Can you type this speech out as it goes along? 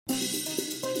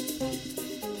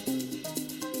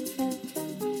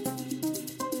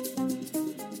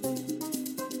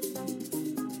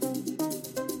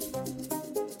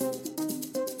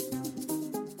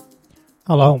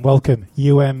Hello and welcome.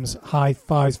 UM's High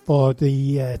Fives for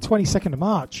the 22nd of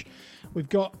March. We've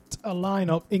got a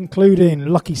lineup including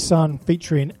Lucky Sun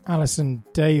featuring Alison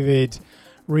David,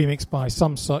 remixed by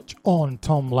Some Such on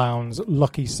Tom Lowndes'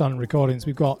 Lucky Sun Recordings.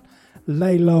 We've got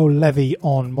Laylo Levy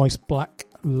on Moist Black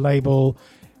label,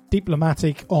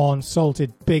 Diplomatic on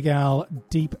Salted Big Al,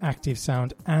 Deep Active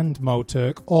Sound and Mo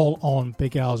Turk, all on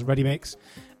Big Al's Ready Mix,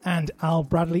 and Al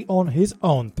Bradley on his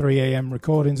own 3am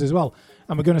recordings as well.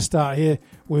 And we're going to start here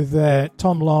with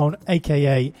Tom Lone,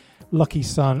 a.k.a. Lucky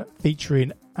Sun,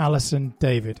 featuring Alison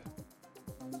David.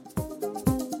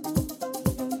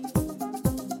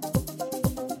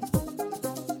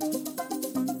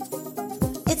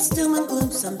 It's doom and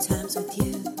gloom sometimes with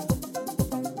you,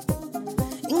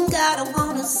 and God, I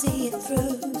want to see it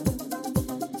through.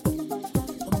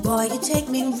 But boy, you take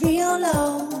me real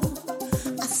low.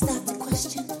 I start to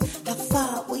question how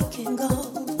far we can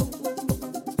go.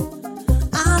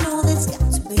 I know there's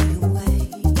got to be a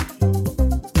way.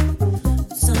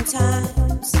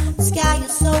 Sometimes the sky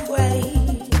is so gray.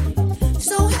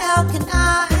 So how can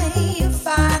I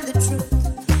find the truth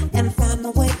and find my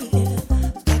way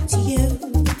back to you?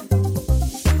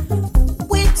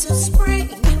 Winter, spring,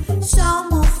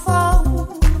 summer, fall.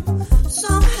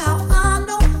 Somehow I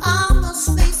know I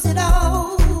must face it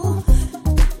all.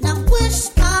 Now wish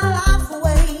my life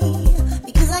away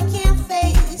because I can't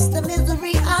face the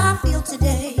misery I feel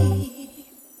today.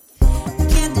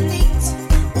 Can't delete,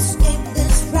 escape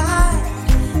this ride.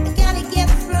 I gotta get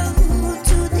through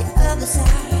to the other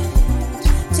side.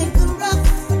 Take the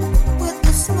rough with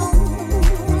the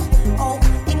smooth, oh,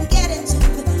 and get into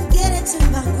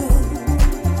my groove.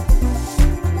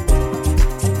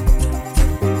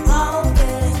 Oh,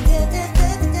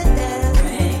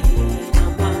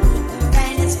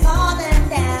 rain is falling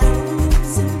down.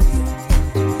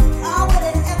 Oh, will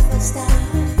it ever stop?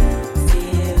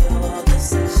 Feel the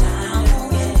sunshine. I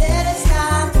won't let it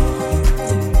stop.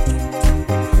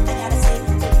 I gotta say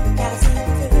the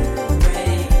truth.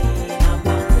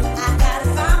 I gotta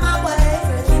find my way.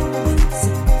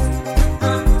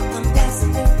 I'm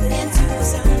passing through into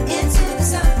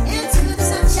the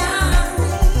sunshine.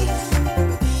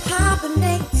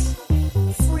 Hibernate,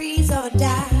 freeze or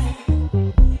die.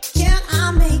 Can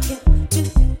I make it to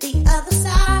the other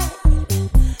side?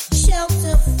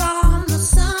 Shelter from the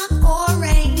sun or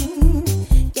rain.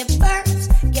 Get burnt,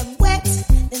 get wet,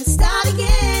 then start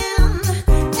again.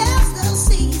 As the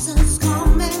seasons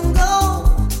come and go,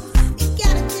 you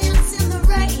gotta dance in the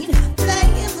rain, play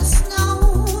in the snow.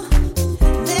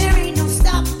 There ain't no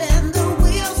stopping, the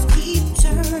wheels keep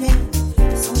turning.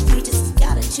 So we just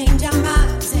gotta change our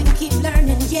minds and keep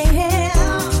learning, yeah.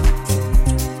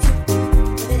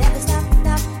 Will it ever stop?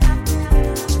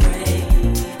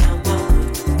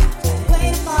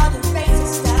 Wait for the rain to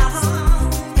stop.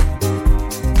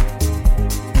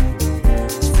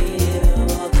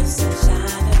 Feel the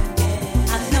sunshine again.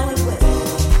 I know it will.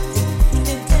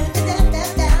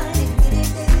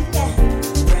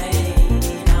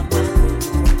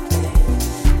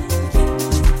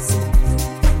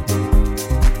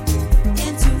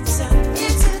 Into the sun.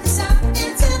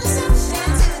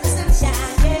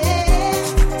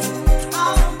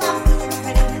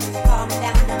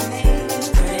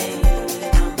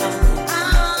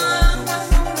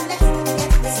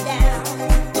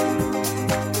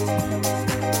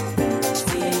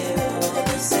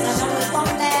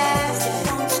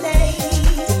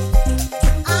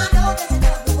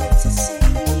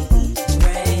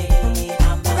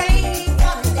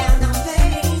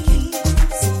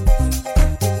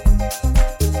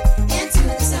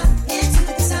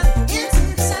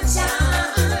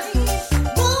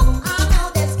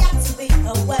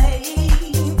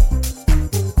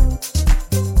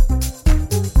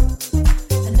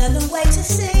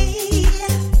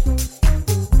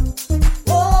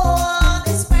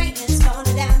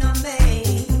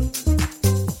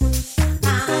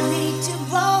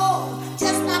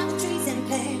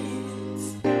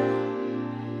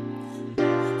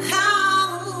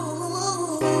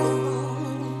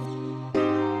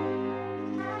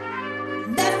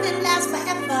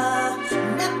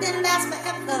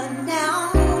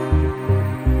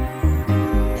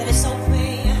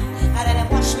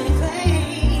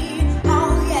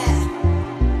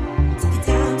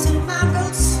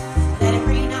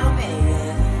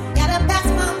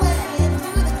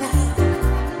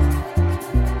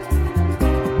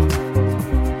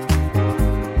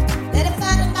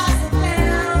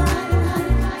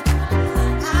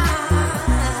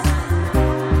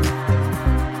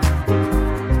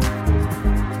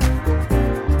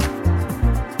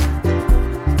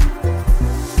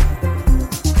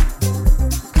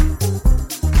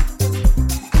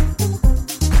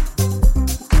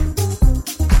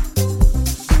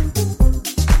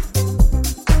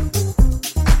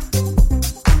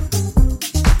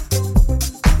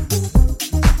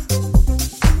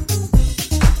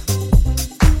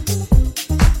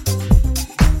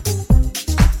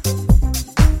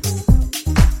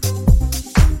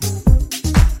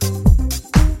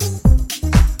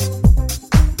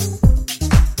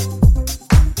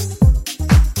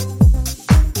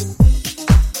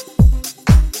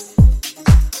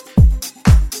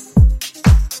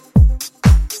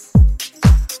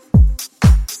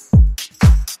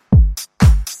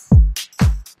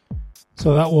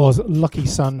 So that was Lucky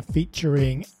Sun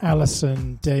featuring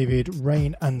Alison David.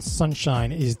 Rain and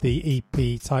Sunshine is the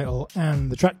EP title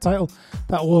and the track title.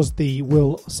 That was the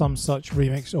Will Some Such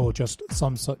remix, or just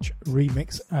Some Such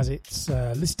remix as it's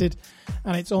listed.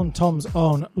 And it's on Tom's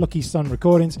own Lucky Sun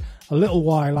Recordings. A little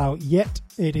while out yet.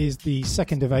 It is the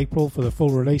 2nd of April for the full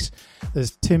release.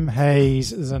 There's Tim Hayes,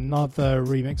 there's another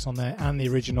remix on there and the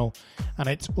original. And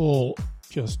it's all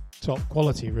just top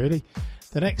quality, really.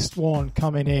 The next one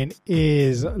coming in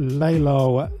is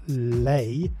Laylo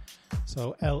Lay,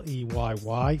 so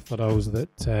Leyy, for those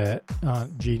that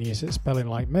aren't genius at spelling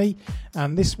like me.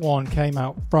 And this one came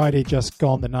out Friday just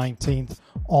gone, the 19th,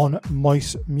 on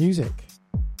Moist Music.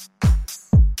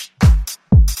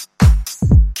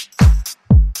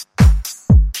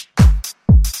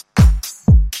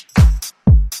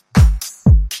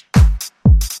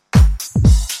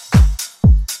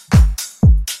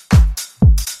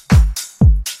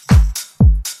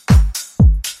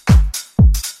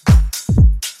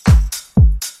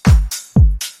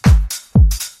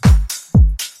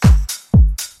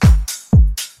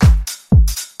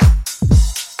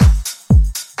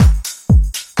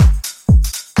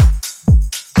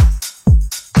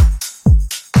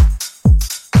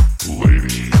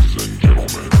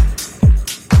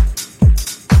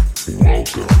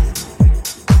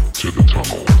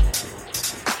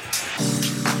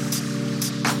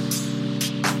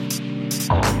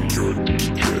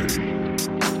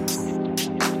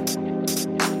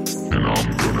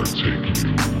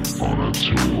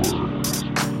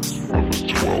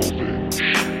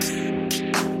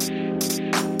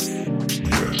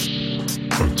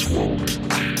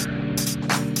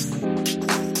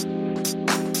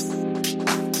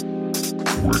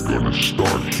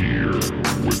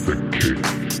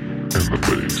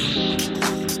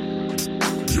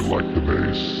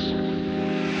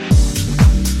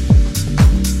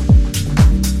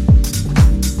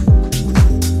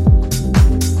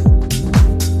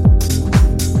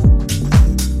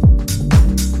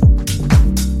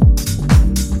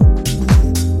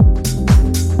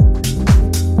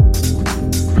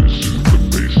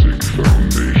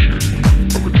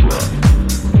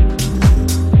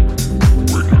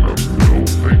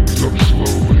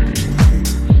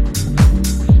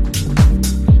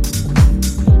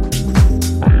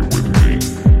 Are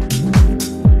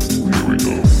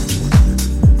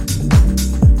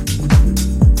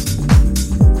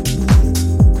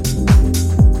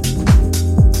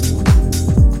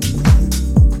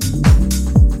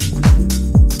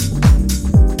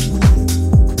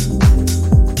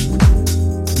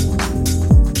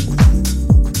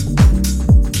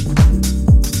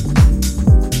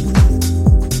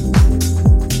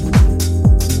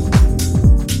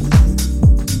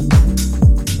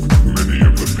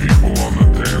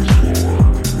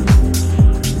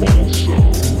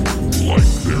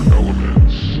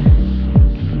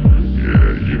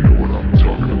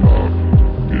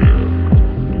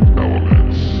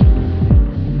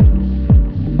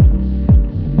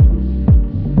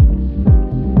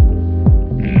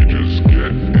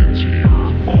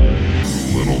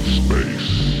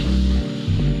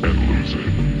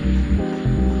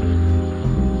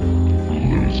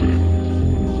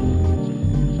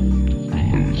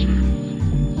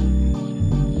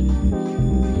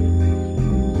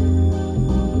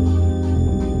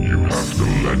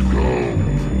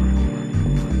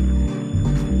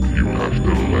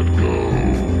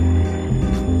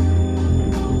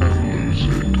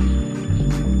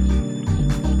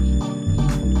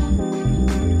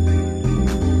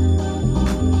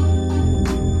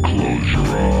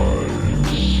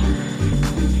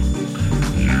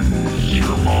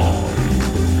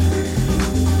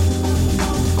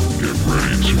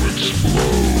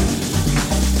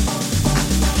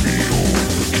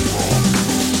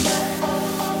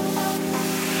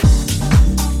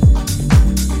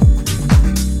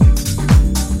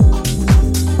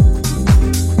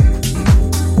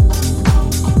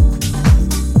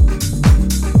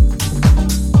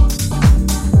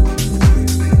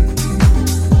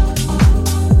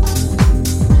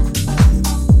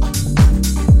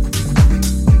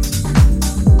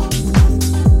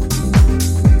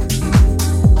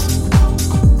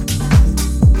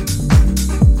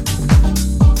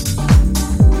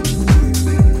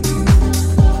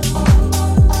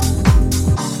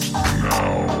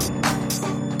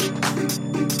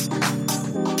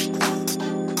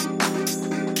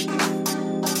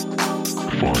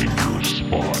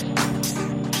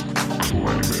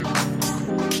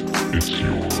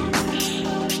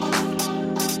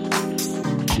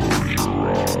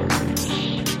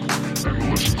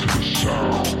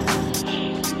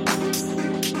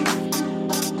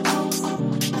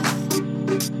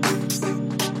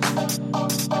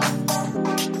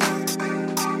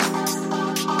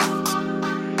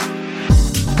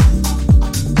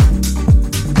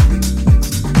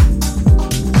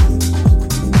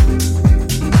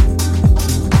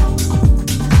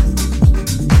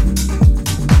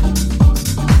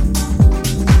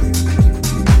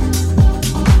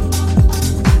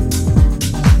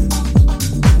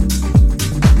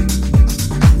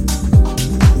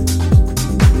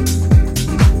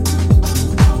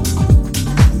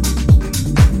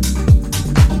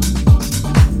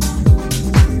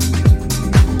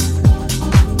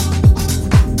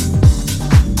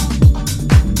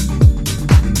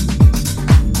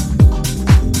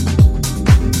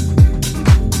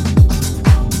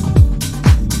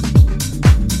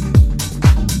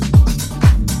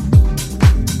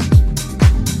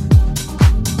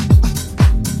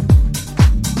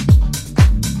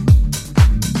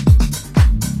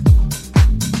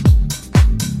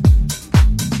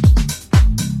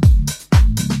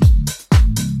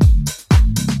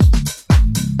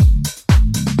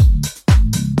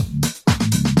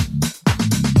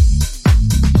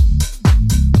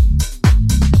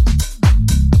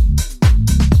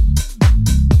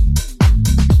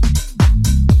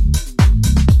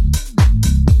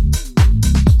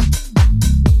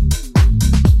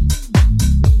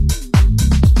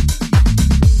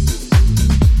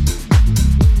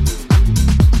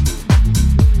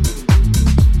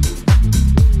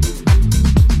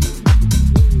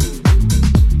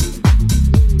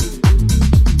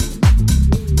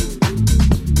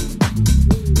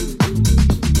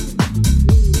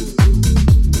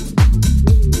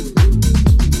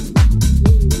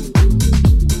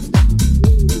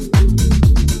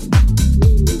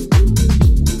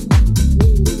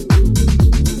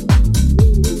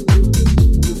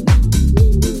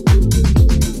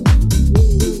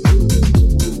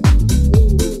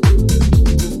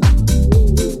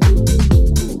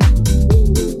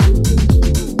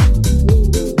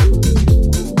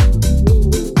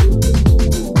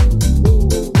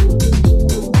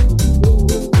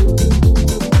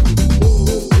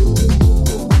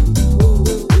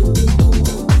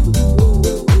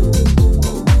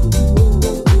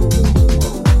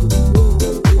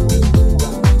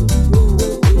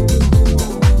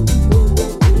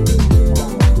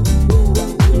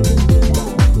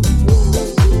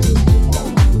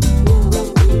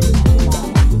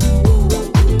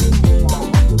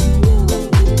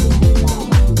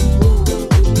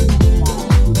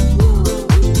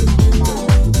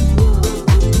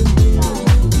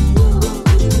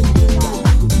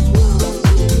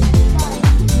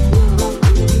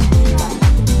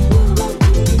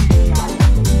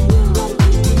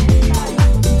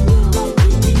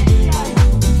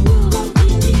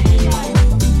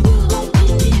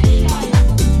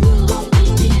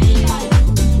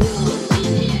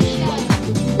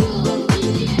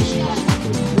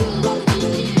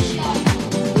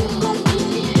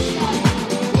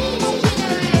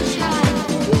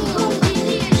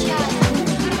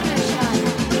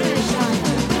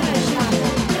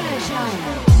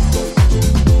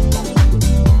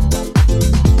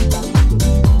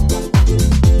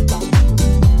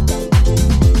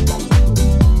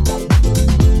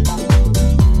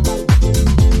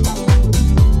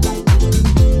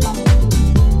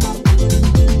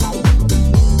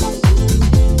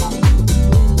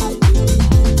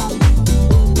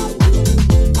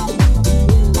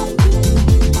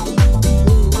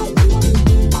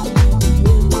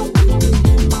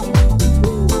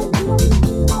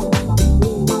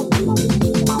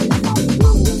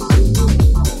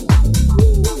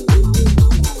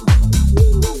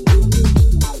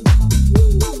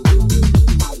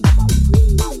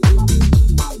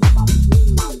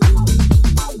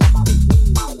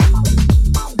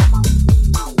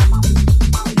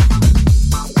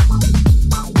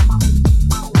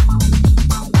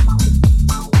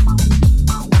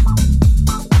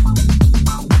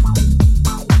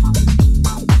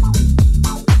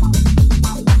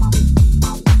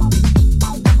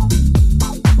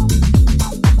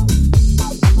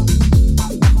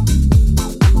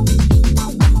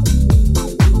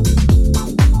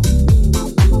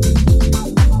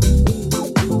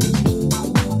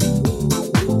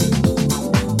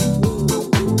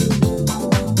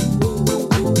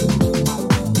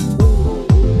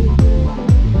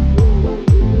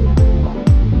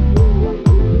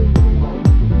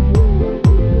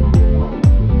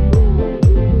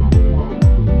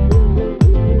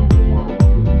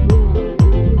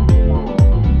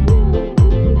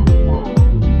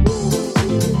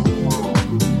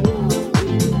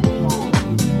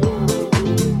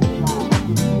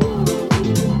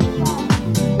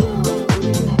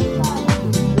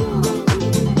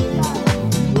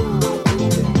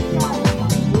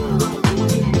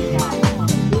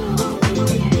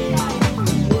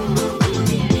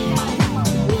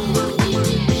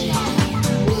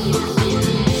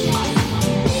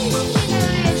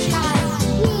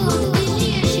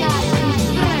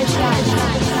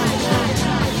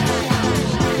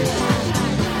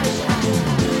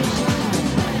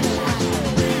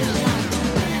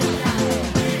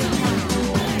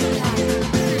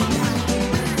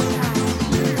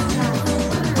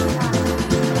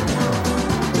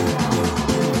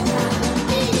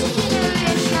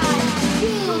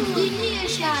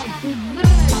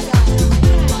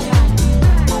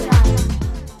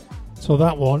So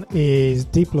that one is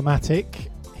Diplomatic.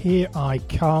 Here I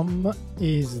Come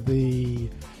is the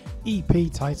EP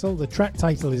title. The track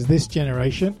title is This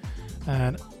Generation,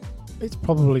 and it's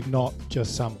probably not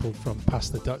just sampled from Pass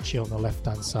the Dutchie on the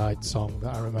left-hand side song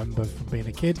that I remember from being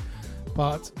a kid,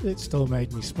 but it still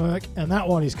made me smirk. And that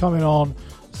one is coming on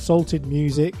Salted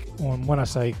Music. And when I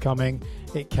say coming,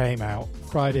 it came out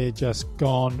Friday just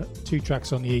gone. 2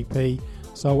 tracks on the EP.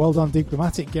 So well done,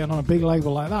 Diplomatic, getting on a big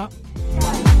label like that.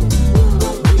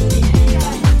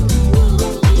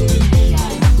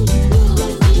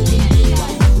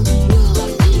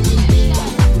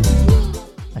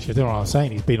 Actually, I don't know what I was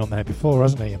saying. He's been on there before,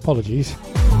 hasn't he? Apologies.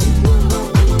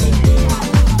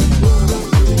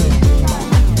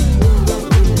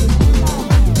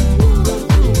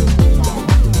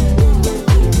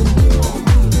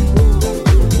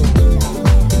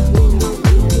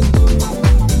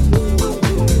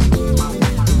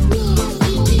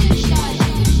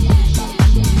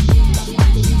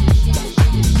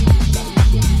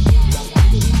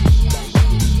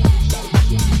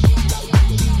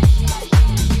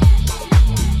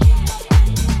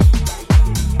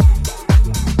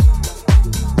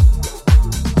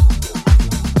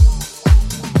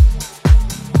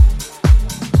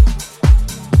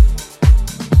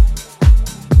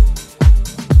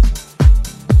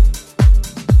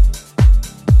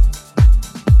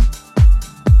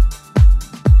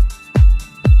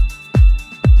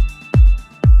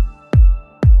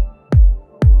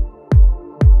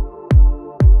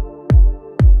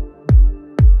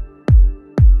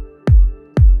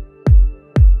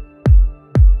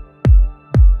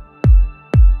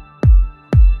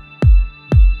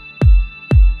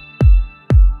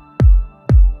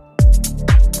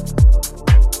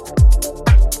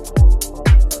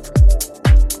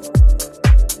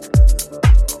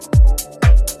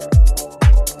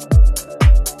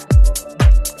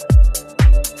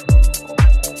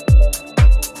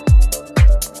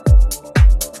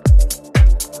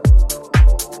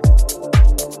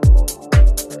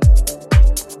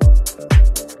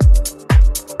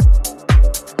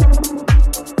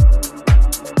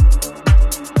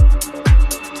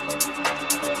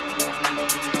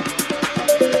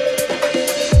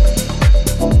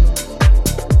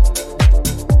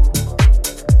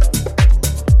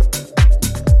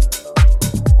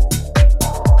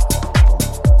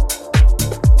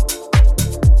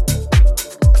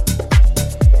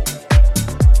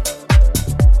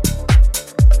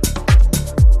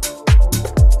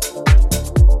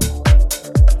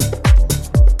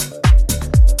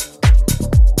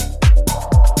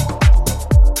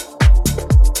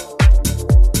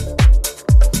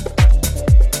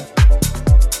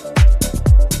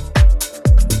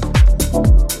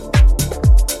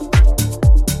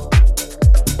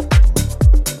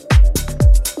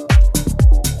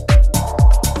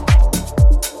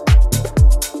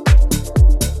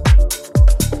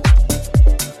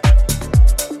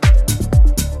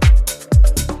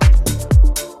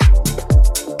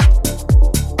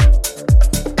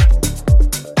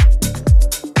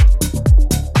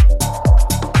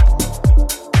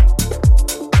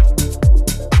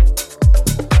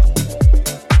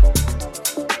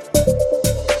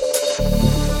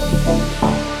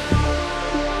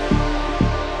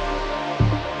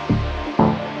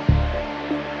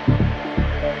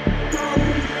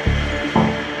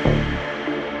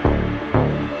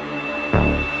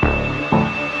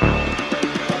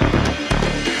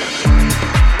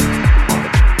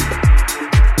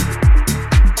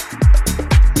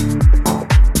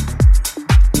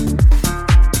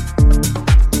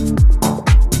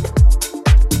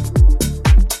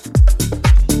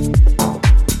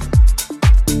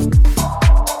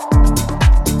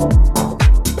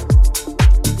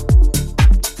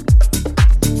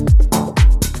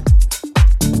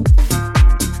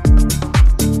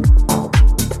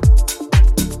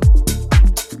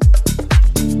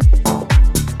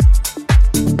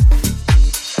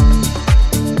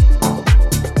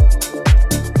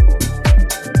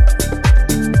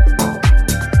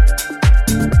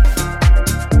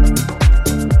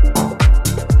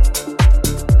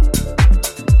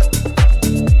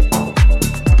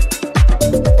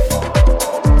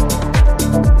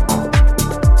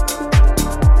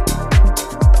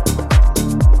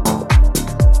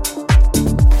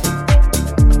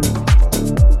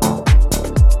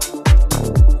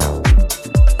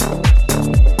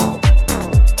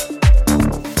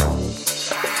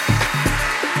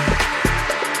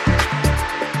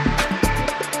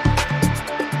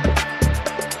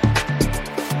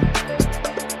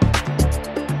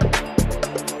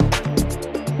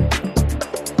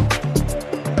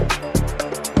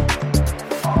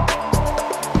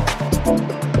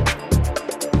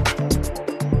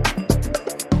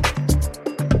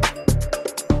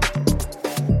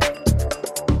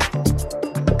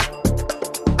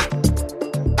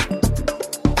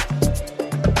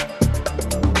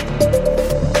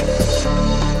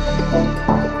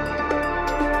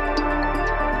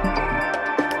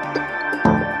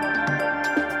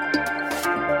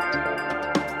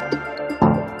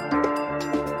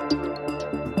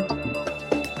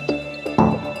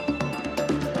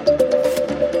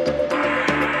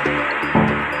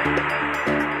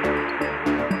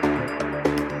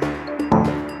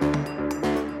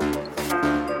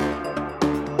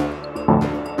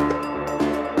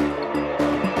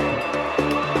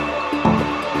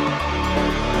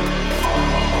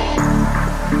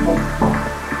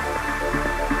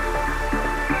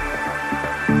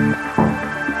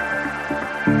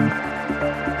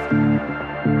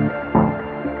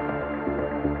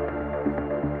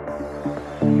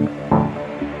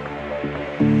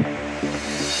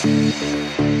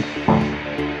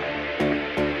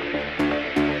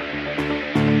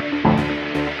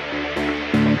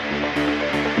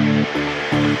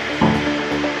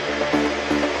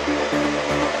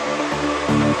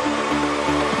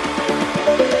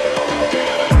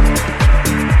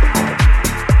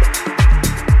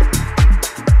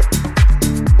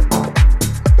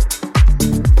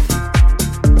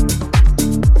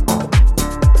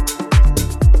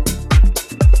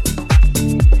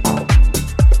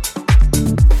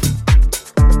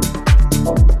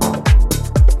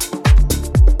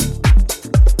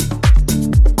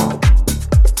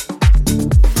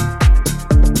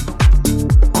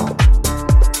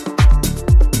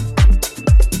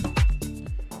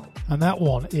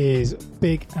 is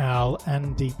Big Al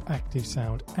and Deep Active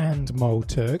Sound and Mo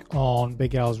Turk on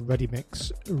Big Al's Ready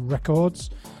Mix Records.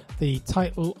 The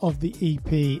title of the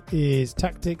EP is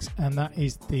Tactics, and that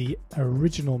is the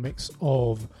original mix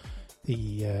of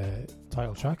the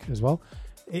title track as well.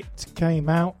 It came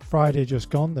out Friday just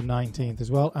gone, the 19th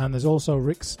as well, and there's also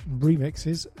Rick's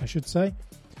remixes, I should say,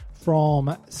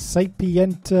 from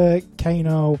Sapienta,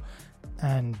 Kano,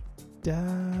 and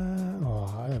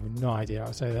I have no idea how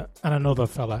to say that, and another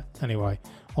fella anyway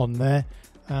on there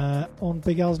on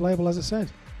Big Al's label, as I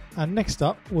said. And next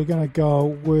up we're going to go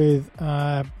with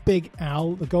Big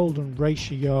Al. The Golden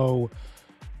Ratio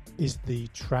is the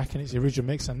track and it's the original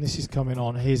mix, and this is coming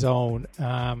on his own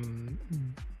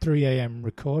 3am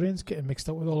recordings. Getting mixed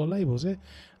up with all the labels here,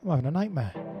 I'm having a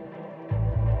nightmare.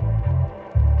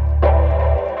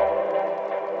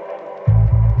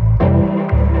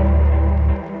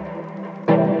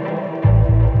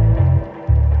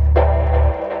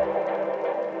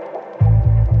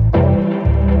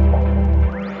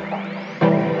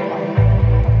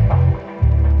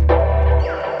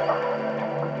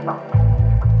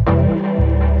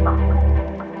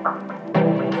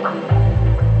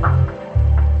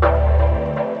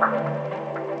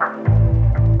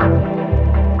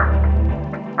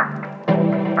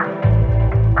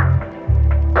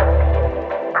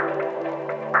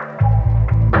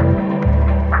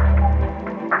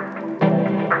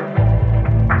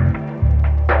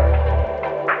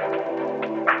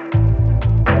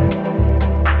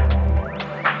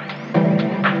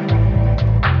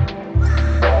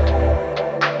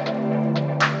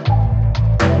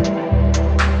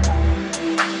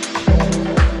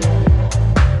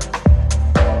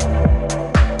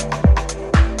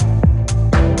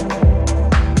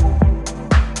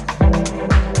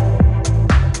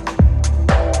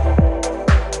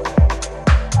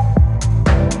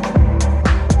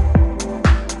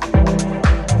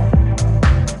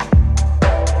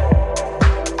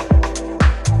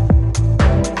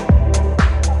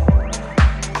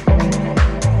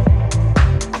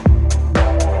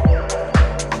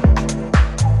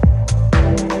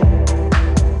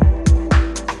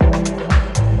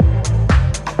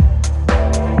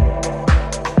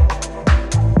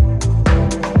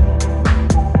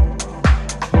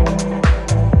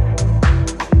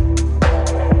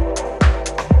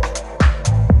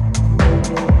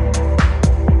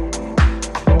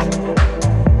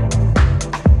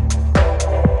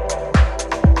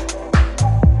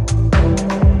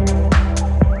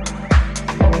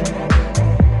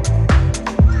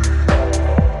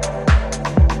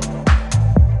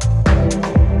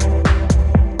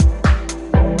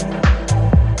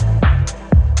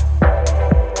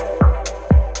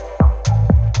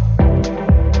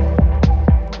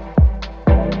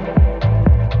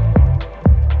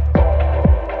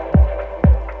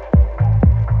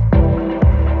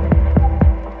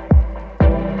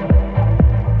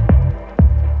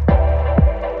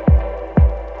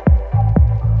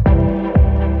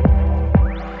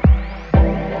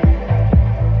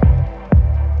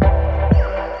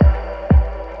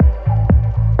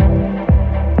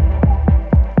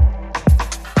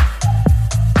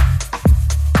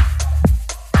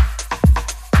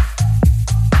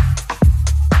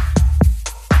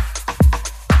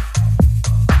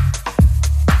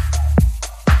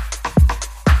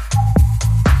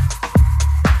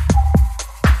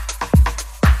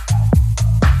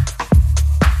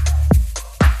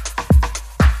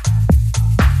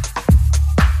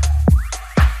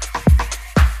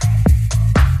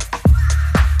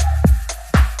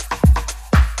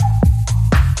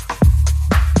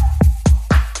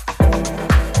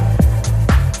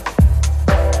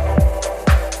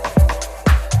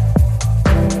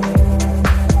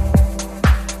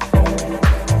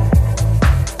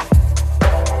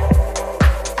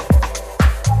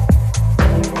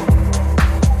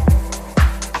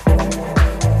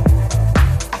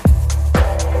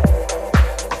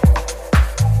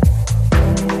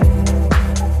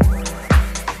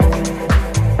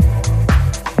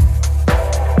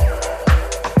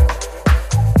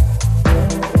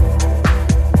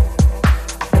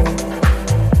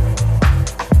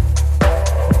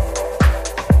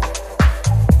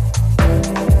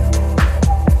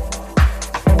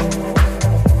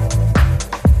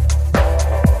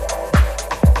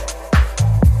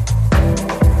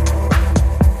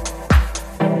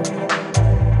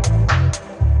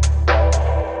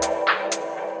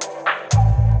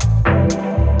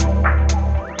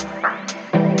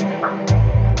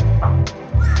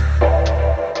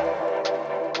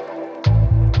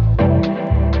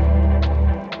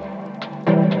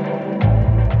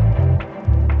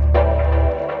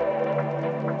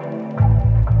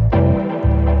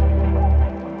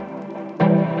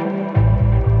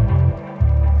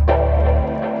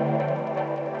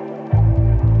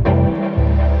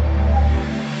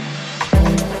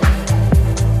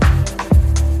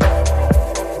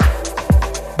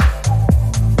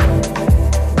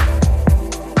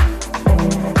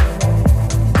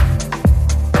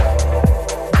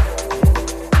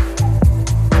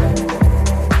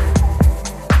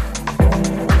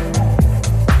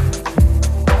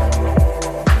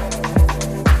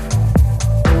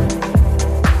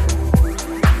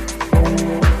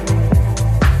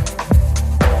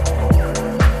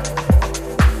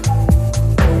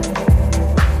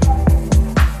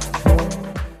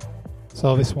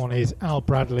 So this one is Al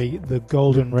Bradley, The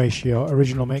Golden Ratio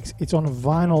original mix. It's on a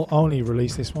vinyl only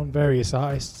release, this one, various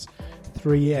artists,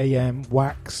 3am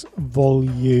Wax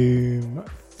Volume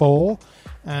 4,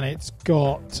 and it's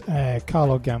got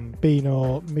Carlo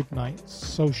Gambino, Midnight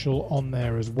Social on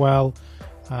there as well,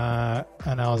 and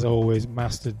as always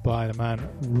mastered by the man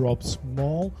Rob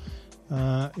Small,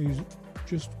 who's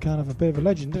just kind of a bit of a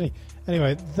legend, isn't he?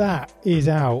 Anyway, that is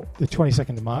out the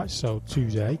 22nd of March, so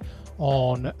Tuesday,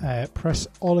 on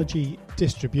Pressology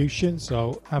Distribution,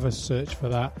 so have a search for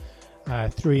that.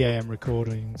 3am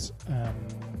recordings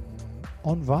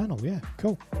on vinyl. Yeah,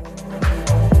 cool.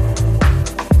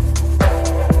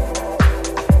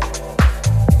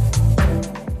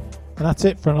 And that's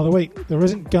it for another week. There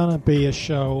isn't gonna be a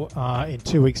show in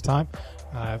 2 weeks' time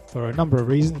for a number of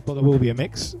reasons, but there will be a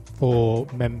mix for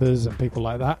members and people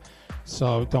like that,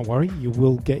 so don't worry, you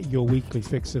will get your weekly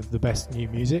fix of the best new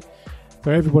music.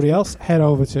 For everybody else, head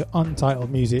over to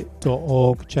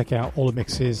untitledmusic.org, check out all the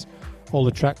mixes, all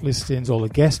the track listings, all the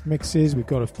guest mixes. We've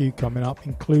got a few coming up,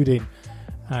 including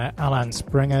Alan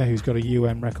Springer, who's got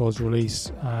a Records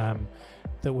release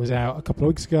that was out a couple of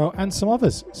weeks ago, and some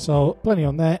others. So plenty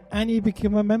on there, and you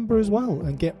become a member as well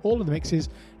and get all of the mixes,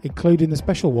 including the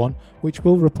special one, which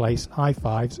will replace High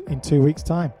Fives in 2 weeks'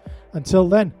 time. Until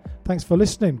then, thanks for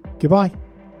listening. Goodbye.